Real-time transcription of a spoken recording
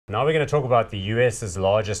Now we're going to talk about the US's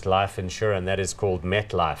largest life insurer, and that is called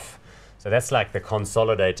MetLife. So that's like the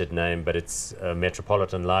consolidated name, but it's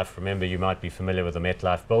Metropolitan Life. Remember, you might be familiar with the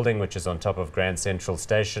MetLife building, which is on top of Grand Central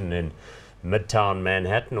Station in Midtown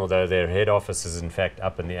Manhattan, although their head office is in fact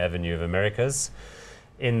up in the Avenue of Americas.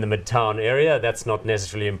 In the Midtown area, that's not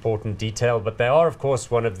necessarily important detail, but they are, of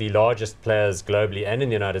course, one of the largest players globally and in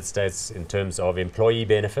the United States in terms of employee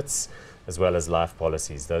benefits as well as life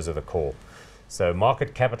policies. Those are the core. So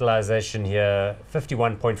market capitalization here,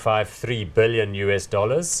 51.53 billion US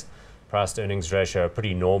dollars. Price to earnings ratio,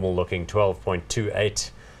 pretty normal looking,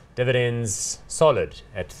 12.28. Dividends solid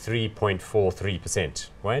at 3.43%.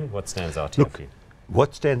 Wayne, what stands out here for you?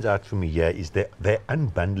 What stands out for me here is that they're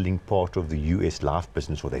unbundling part of the US life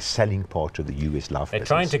business, or they're selling part of the US life business.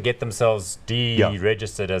 They're trying to get themselves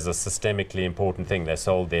deregistered as a systemically important thing. They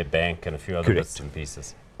sold their bank and a few other bits and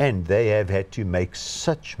pieces. And they have had to make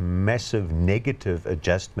such massive negative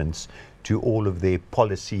adjustments to all of their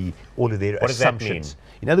policy, all of their assumptions. What does that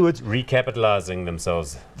mean? In other words, recapitalizing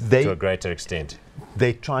themselves to a greater extent.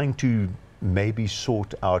 They're trying to maybe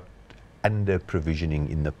sort out under provisioning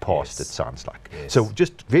in the past, it sounds like. So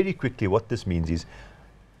just very quickly, what this means is,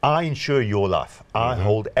 I insure your life. I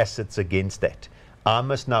hold assets against that. I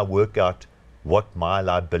must now work out what my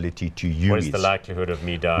liability to you is. What is the likelihood of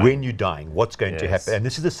me dying? When you're dying, what's going to happen? And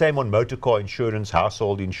this is the same on motor car insurance,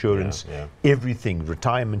 household insurance, everything,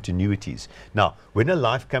 retirement annuities. Now, when a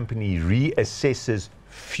life company reassesses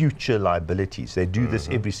future liabilities, they do this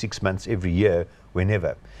every 6 months, every year,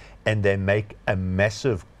 whenever, and they make a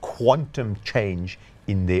massive quantum change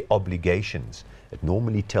in their obligations, it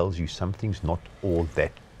normally tells you something's not all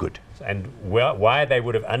that good. And why they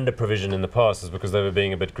would have under-provisioned in the past is because they were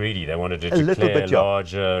being a bit greedy. They wanted to declare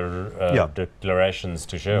larger declarations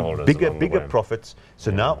to shareholders. Bigger profits.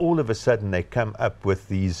 So now all of a sudden they come up with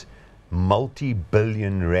these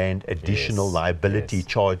multi-billion rand additional liability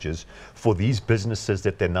charges for these businesses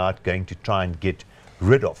that they're not going to try and get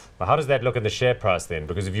rid of. Well, how does that look in the share price then?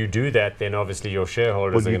 Because if you do that, then obviously your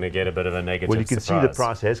shareholders are going to get a bit of a negative Well, you can see the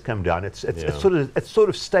price has come down. It's sort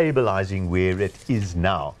of stabilizing where it is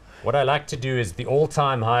now. What I like to do is the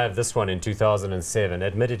all-time high of this one in 2007,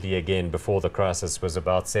 admittedly again before the crisis, was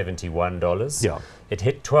about $71. Yeah. It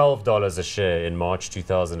hit $12 a share in March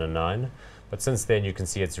 2009. But since then, you can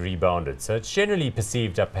see it's rebounded. So it's generally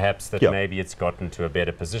perceived perhaps that maybe it's gotten to a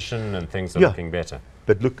better position and things are looking better.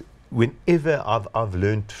 But look, whenever I've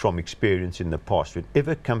learned from experience in the past,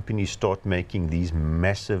 whenever companies start making these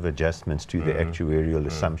massive adjustments to their actuarial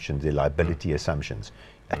assumptions, their liability assumptions,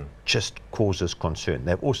 it just causes concern.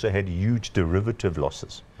 They've also had huge derivative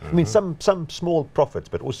losses. I mean, some small profits,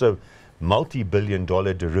 but also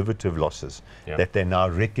multi-billion-dollar derivative losses that they're now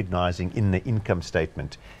recognizing in the income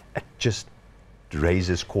statement. It just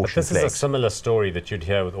raises caution flags. This is a similar story that you'd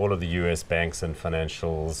hear with all of the US banks and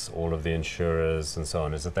financials, all of the insurers and so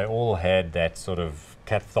on, is that they all had that sort of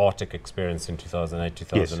cathartic experience in 2008,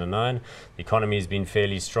 2009. The economy has been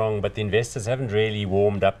fairly strong, but the investors haven't really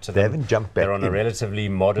warmed up to them. They haven't jumped back. They're on a relatively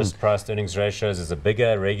modest price to earnings ratios. There's a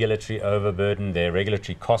bigger regulatory overburden. Their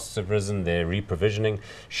regulatory costs have risen. They're reprovisioning.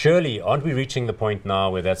 Surely, aren't we reaching the point now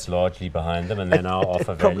where that's largely behind them and they now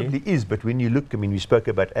offer value? It probably is, but when you look, I mean, we spoke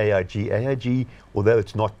about AIG, although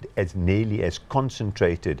it's not as nearly as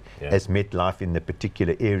concentrated as MetLife in the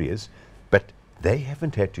particular areas, but they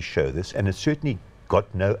haven't had to show this, and it's certainly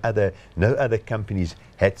got no other companies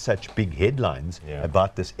had such big headlines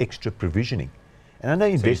about this extra provisioning. And I know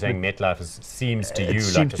investment. So you're saying MetLife seems to you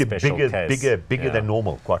like a special case. Bigger than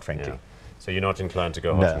normal, quite frankly. So you're not inclined to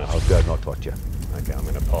go hot enough? No, I'll go not hot yet. Okay, I'm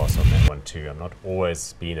going to pass on that one too. I'm not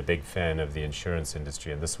always been a big fan of the insurance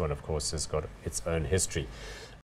industry, and this one, of course, has got its own history.